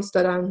the ones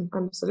that I'm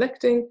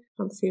selecting.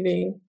 I'm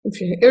feeling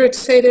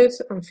irritated.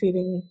 I'm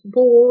feeling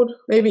bored,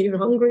 maybe even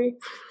hungry,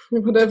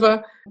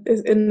 whatever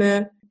is in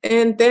there.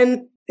 And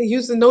then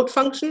use the note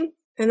function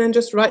and then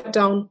just write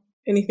down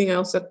anything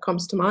else that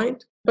comes to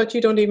mind. But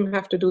you don't even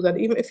have to do that.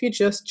 Even if you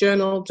just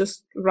journal,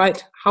 just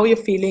write how you're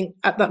feeling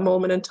at that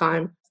moment in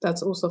time.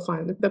 That's also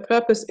fine. The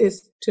purpose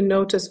is to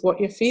notice what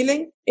you're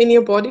feeling in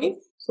your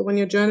body. So when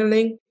you're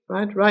journaling,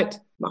 right,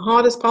 my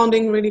heart is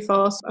pounding really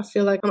fast. I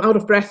feel like I'm out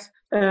of breath.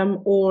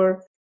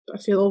 or I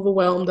feel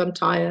overwhelmed, I'm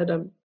tired,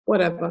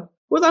 whatever,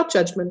 without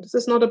judgment. This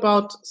is not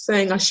about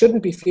saying I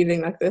shouldn't be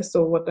feeling like this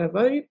or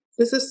whatever.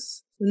 This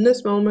is in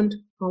this moment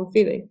how I'm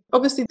feeling.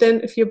 Obviously,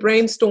 then if you're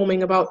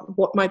brainstorming about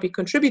what might be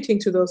contributing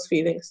to those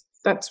feelings,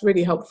 that's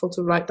really helpful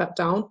to write that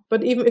down.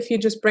 But even if you're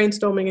just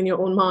brainstorming in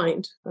your own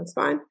mind, that's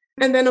fine.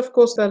 And then, of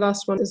course, the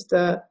last one is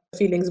the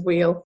feelings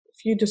wheel.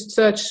 If you just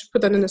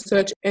put that in a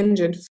search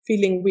engine,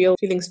 feeling wheel,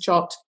 feelings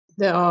chart,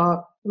 there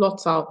are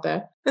lots out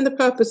there. And the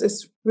purpose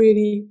is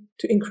really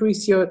to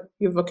increase your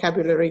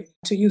vocabulary,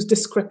 to use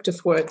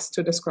descriptive words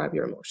to describe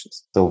your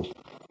emotions. So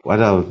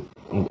what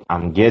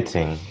I'm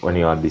getting when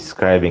you are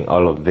describing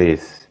all of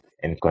this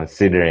and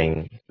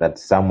considering that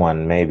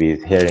someone maybe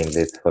is hearing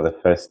this for the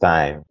first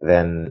time,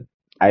 then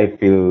I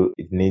feel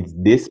it needs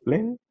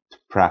discipline to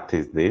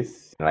practice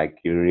this. Like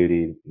you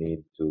really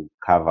need to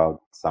carve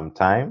out some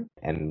time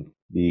and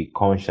be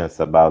conscious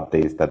about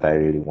this, that I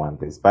really want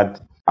this. But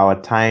our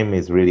time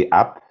is really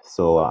up,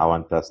 so I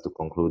want us to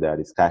conclude our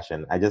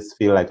discussion. I just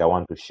feel like I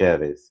want to share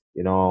this.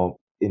 You know,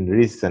 in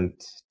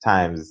recent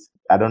times,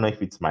 I don't know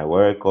if it's my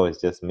work or it's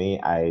just me,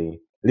 I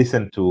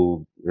listen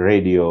to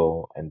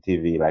radio and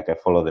TV, like I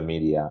follow the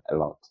media a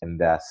lot. And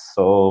there are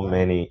so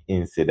many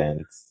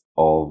incidents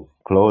of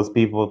close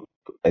people,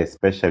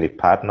 especially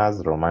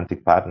partners,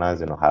 romantic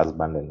partners,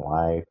 husband and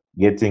wife,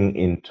 getting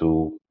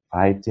into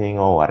fighting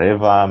or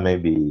whatever,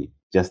 maybe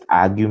just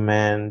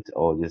argument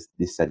or just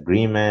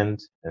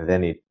disagreement, and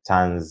then it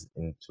turns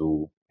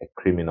into a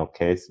criminal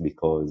case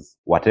because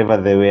whatever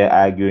they were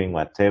arguing,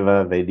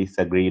 whatever they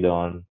disagreed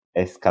on,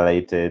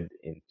 escalated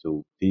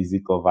into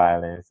physical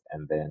violence,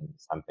 and then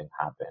something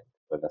happened,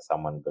 whether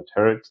someone got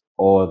hurt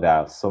or there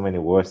are so many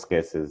worse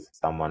cases,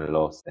 someone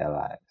lost their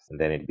lives, and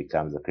then it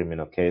becomes a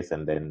criminal case,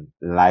 and then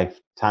life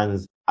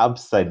turns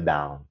upside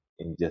down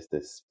in just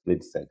a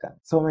split second.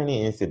 So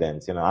many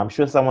incidents, I'm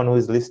sure someone who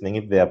is listening,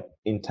 if they're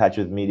in touch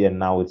with media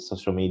now, with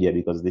social media,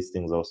 because these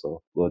things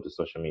also go to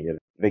social media,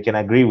 they can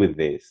agree with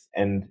this.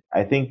 And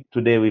I think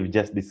today we've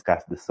just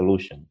discussed the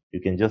solution. You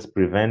can just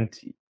prevent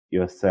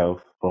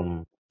yourself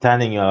from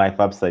turning your life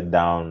upside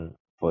down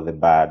for the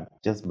bad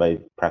just by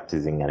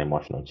practicing an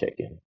emotional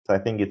check-in. So I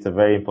think it's a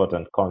very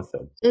important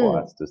concept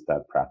for us to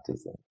start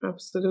practicing.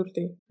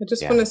 Absolutely. I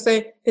just want to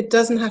say it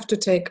doesn't have to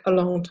take a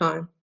long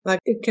time. Like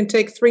it can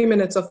take 3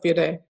 minutes of your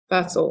day.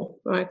 That's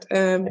all, right?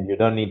 And you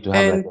don't need to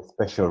have like a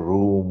special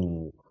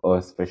room or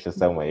a special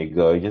somewhere you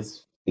go.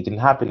 It can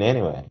happen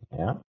anywhere.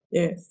 Yeah.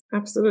 Yes,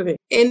 absolutely.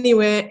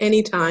 Anywhere,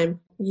 anytime.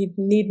 You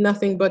need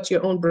nothing but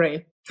your own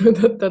brain.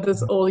 That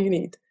is all you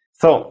need.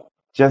 So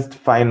just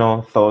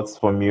final thoughts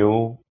from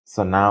you.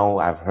 So now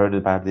I've heard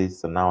about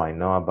this. So now I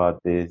know about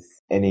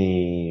this.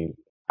 Any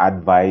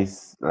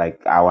advice?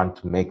 Like I want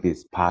to make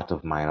this part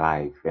of my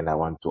life, and I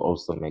want to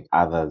also make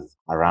others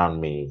around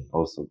me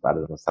also, I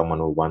don't know, someone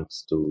who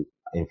wants to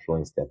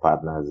influence their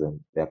partners and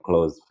their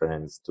close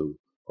friends to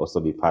also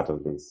be part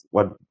of this.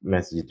 What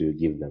message do you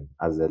give them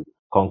as a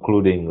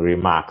concluding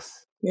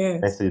remarks?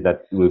 Yes. Message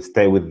that will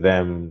stay with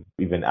them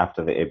even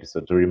after the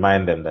episode, to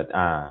remind them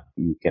that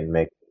you can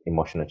make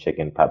emotional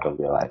check-in part of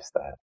your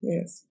lifestyle.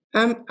 Yes.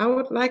 I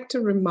would like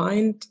to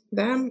remind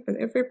them and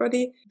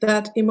everybody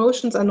that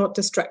emotions are not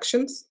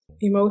distractions.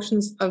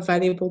 Emotions are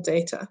valuable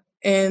data,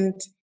 and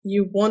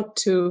you want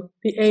to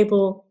be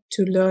able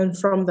to learn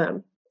from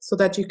them so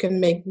that you can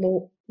make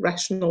more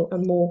rational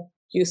and more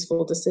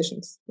useful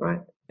decisions, right?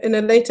 In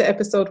a later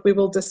episode, we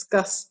will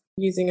discuss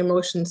using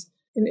emotions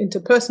in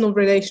interpersonal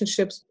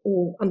relationships,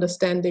 or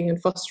understanding and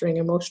fostering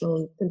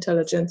emotional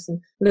intelligence and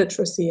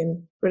literacy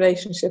in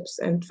relationships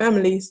and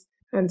families.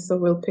 And so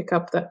we'll pick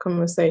up that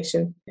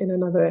conversation in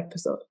another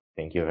episode.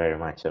 Thank you very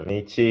much,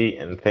 Amici.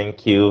 And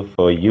thank you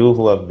for you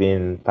who have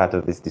been part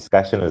of this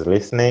discussion, as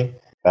listening.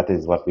 That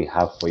is what we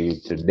have for you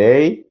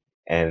today.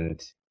 And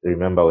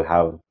remember, we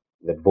have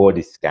the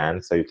body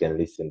scan, so you can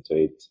listen to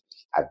it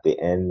at the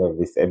end of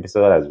this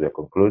episode. As we're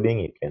concluding,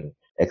 you can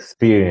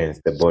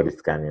experience the body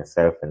scan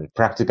yourself and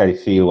practically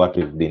feel what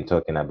we've been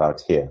talking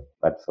about here.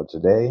 But for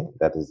today,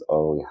 that is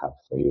all we have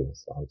for you.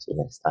 So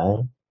until next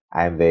time,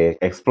 I'm the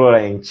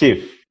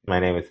Explorer-in-Chief. My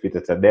name is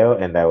Peter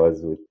Tadeo, and I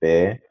was with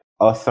the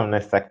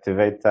Awesomeness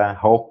Activator,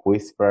 Hope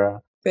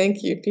Whisperer.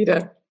 Thank you,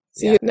 Peter.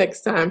 See you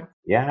next time.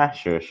 Yeah,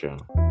 sure.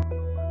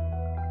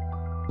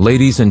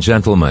 Ladies and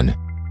gentlemen,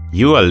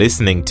 you are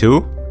listening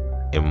to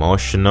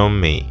Emotional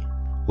Me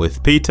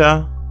with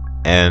Peter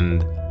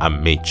and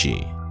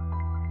Amici.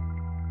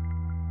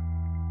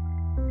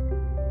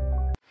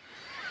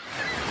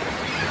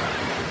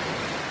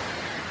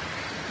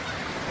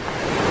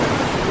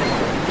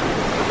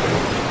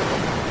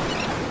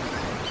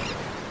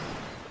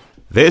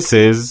 This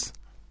is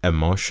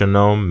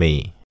Emotional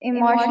Me.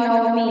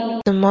 Emotional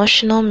me.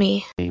 Emotional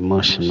me.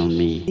 Emotional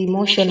me.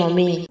 Emotional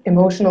me.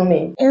 Emotional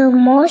me.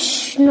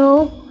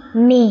 Emotional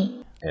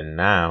me. And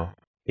now,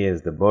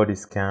 here's the body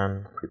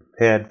scan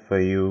prepared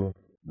for you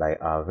by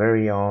our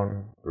very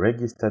own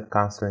registered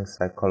counseling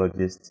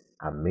psychologist,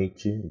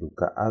 Amici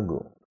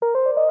Luka-Agu.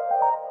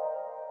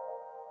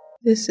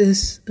 This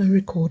is a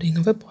recording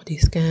of a body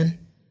scan.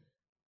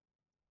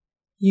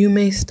 You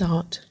may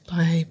start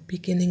by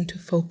beginning to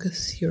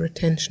focus your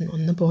attention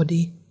on the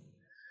body,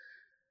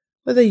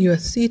 whether you are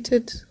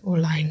seated or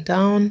lying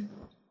down,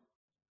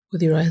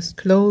 with your eyes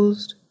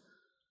closed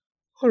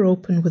or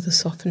open with a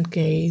softened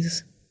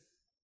gaze.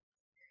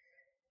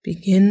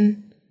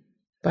 Begin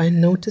by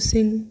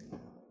noticing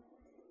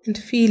and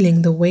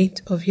feeling the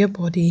weight of your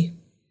body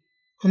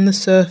on the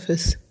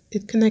surface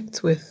it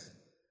connects with.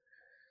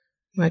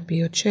 It might be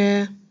your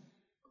chair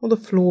or the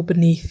floor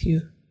beneath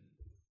you.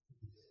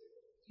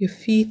 Your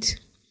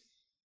feet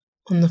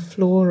on the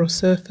floor or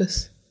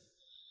surface.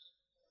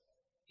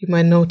 You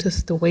might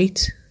notice the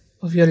weight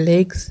of your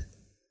legs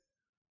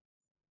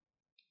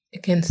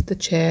against the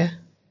chair,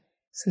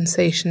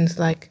 sensations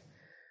like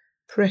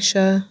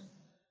pressure,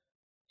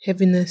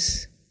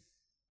 heaviness,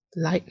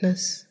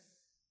 lightness,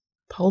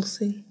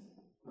 pulsing.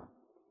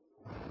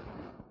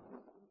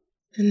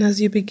 And as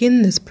you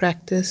begin this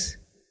practice,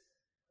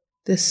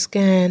 this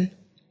scan,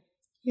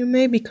 you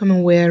may become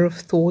aware of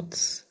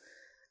thoughts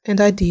and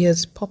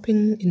ideas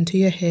popping into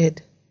your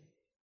head,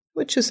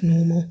 which is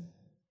normal.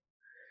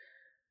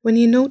 When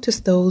you notice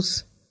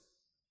those,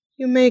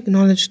 you may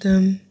acknowledge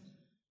them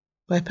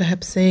by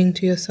perhaps saying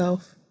to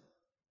yourself,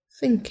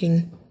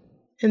 thinking,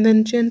 and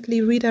then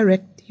gently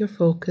redirect your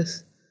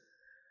focus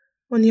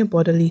on your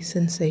bodily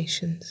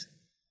sensations.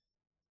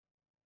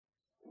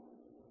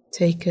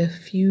 Take a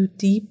few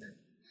deep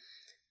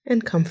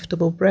and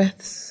comfortable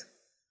breaths,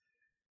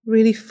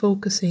 really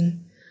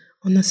focusing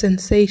on the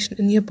sensation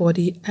in your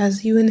body.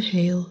 As you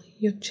inhale,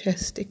 your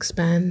chest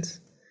expands,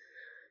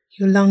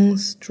 your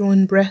lungs draw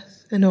in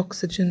breath and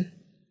oxygen,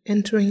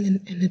 entering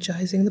and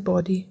energizing the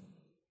body.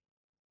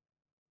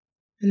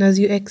 And as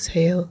you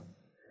exhale,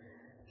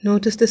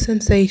 notice the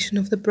sensation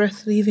of the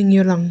breath leaving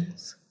your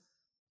lungs,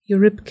 your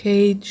rib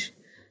cage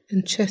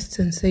and chest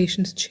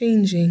sensations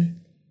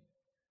changing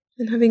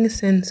and having a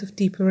sense of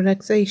deeper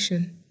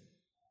relaxation.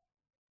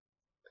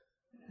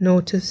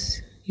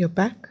 Notice your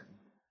back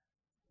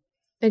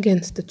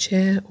against the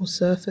chair or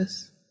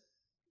surface,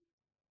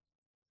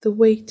 the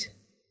weight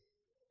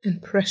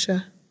and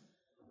pressure.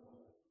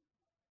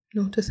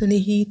 Notice any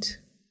heat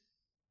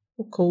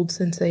or cold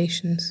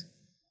sensations.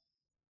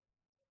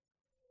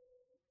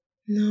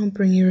 Now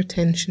bring your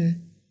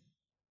attention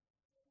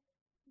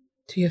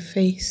to your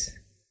face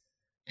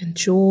and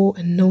jaw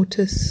and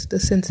notice the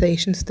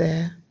sensations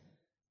there.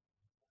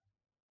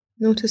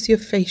 Notice your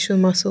facial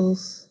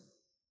muscles.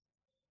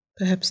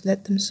 Perhaps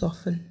let them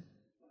soften.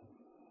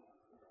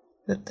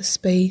 Let the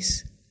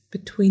space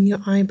between your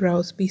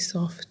eyebrows be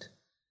soft.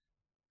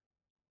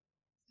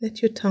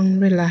 Let your tongue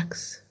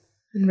relax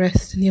and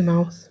rest in your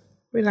mouth,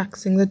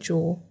 relaxing the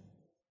jaw.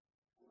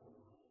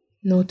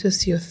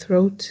 Notice your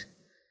throat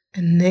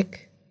and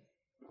neck.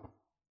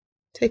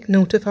 Take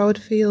note of how it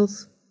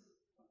feels,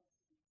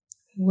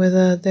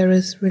 whether there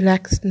is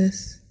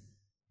relaxedness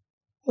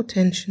or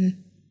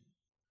tension.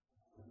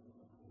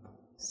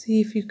 See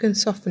if you can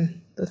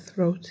soften the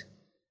throat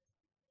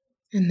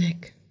and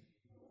neck.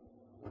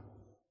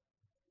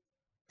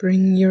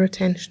 Bring your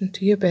attention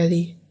to your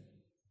belly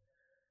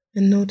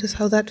and notice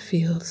how that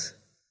feels.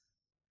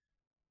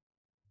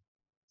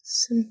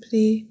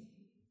 Simply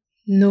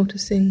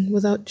noticing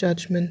without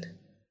judgment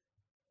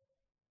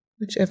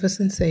whichever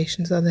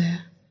sensations are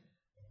there.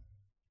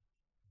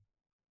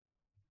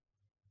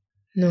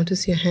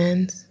 Notice your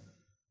hands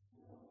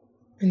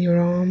and your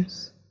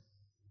arms,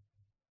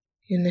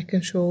 your neck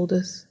and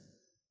shoulders.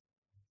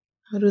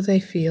 How do they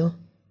feel?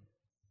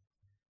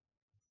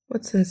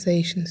 What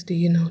sensations do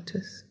you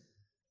notice?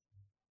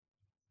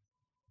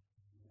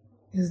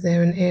 Is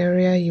there an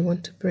area you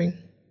want to bring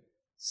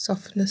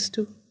softness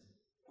to?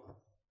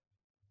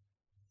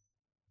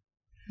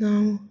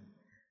 Now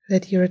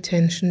let your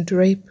attention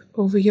drape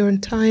over your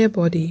entire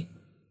body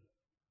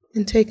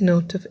and take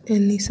note of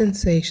any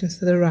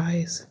sensations that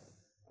arise,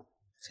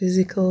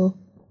 physical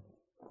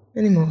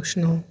and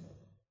emotional.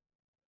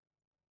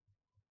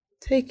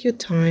 Take your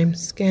time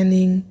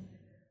scanning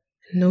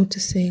and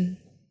noticing,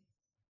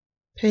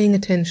 paying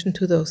attention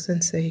to those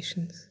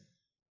sensations.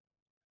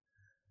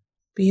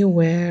 Be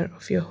aware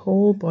of your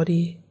whole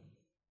body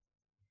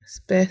as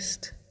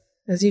best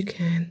as you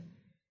can.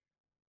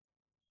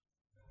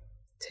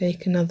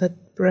 Take another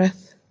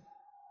breath,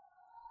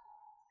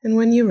 and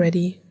when you're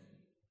ready,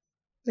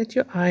 let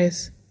your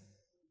eyes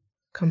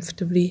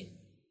comfortably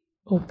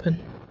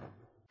open.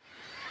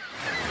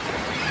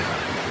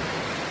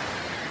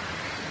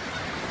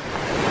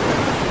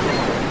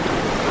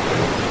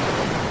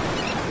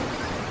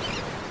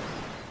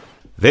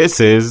 This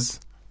is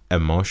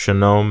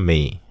Emotional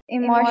Me.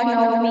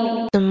 Emotional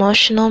me.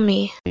 Emotional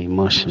me.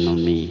 Emotional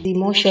me.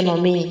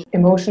 Emotional me.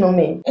 Emotional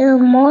me.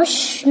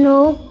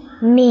 Emotional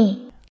me.